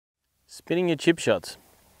Spinning your chip shots.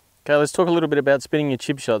 Okay, let's talk a little bit about spinning your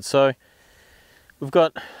chip shots. So we've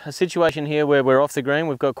got a situation here where we're off the green.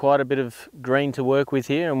 We've got quite a bit of green to work with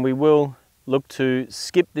here, and we will look to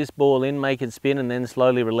skip this ball in, make it spin, and then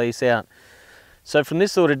slowly release out. So from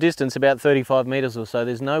this sort of distance, about 35 meters or so,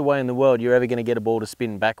 there's no way in the world you're ever going to get a ball to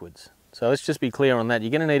spin backwards. So let's just be clear on that.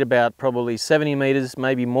 You're going to need about probably 70 meters,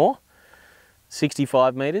 maybe more,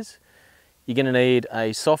 65 meters. You're going to need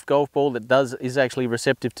a soft golf ball that is actually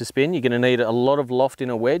receptive to spin. You're going to need a lot of loft in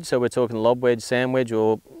a wedge, so we're talking lob wedge, sand wedge,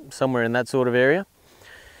 or somewhere in that sort of area.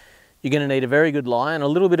 You're going to need a very good lie, and a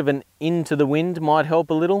little bit of an into the wind might help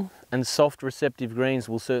a little, and soft receptive greens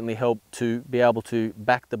will certainly help to be able to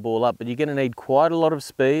back the ball up. But you're going to need quite a lot of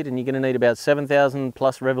speed, and you're going to need about 7,000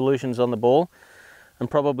 plus revolutions on the ball, and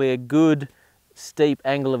probably a good steep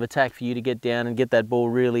angle of attack for you to get down and get that ball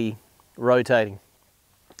really rotating.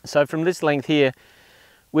 So from this length here,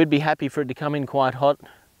 we'd be happy for it to come in quite hot,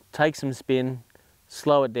 take some spin,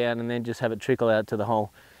 slow it down, and then just have it trickle out to the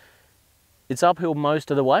hole. It's uphill most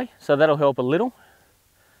of the way, so that'll help a little.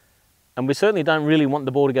 And we certainly don't really want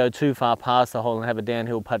the ball to go too far past the hole and have a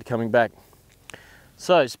downhill putt coming back.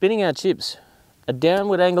 So spinning our chips, a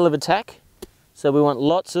downward angle of attack. So we want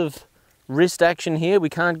lots of wrist action here. We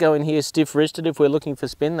can't go in here stiff wristed if we're looking for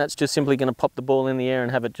spin. That's just simply going to pop the ball in the air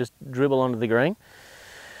and have it just dribble onto the green.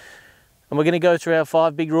 And we're going to go through our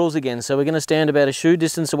 5 big rules again. So we're going to stand about a shoe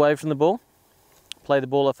distance away from the ball, play the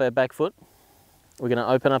ball off our back foot. We're going to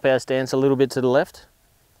open up our stance a little bit to the left,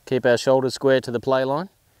 keep our shoulders square to the play line.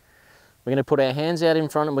 We're going to put our hands out in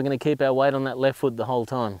front, and we're going to keep our weight on that left foot the whole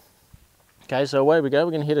time. Okay, so away we go.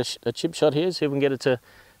 We're going to hit a chip shot here, see if we can get it to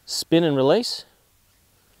spin and release.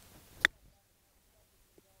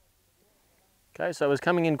 Okay, so it was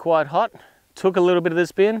coming in quite hot, took a little bit of the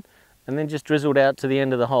spin, and then just drizzled out to the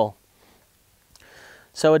end of the hole.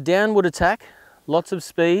 So a downward attack, lots of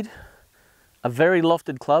speed, a very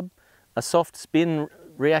lofted club, a soft spin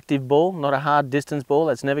reactive ball, not a hard distance ball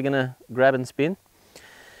that's never going to grab and spin,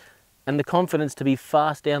 and the confidence to be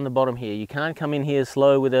fast down the bottom here. You can't come in here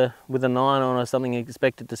slow with a 9 on or something and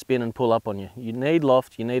expect it to spin and pull up on you. You need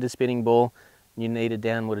loft, you need a spinning ball, you need a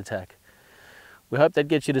downward attack. We hope that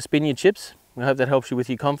gets you to spin your chips. We hope that helps you with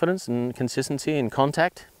your confidence and consistency and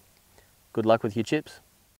contact. Good luck with your chips.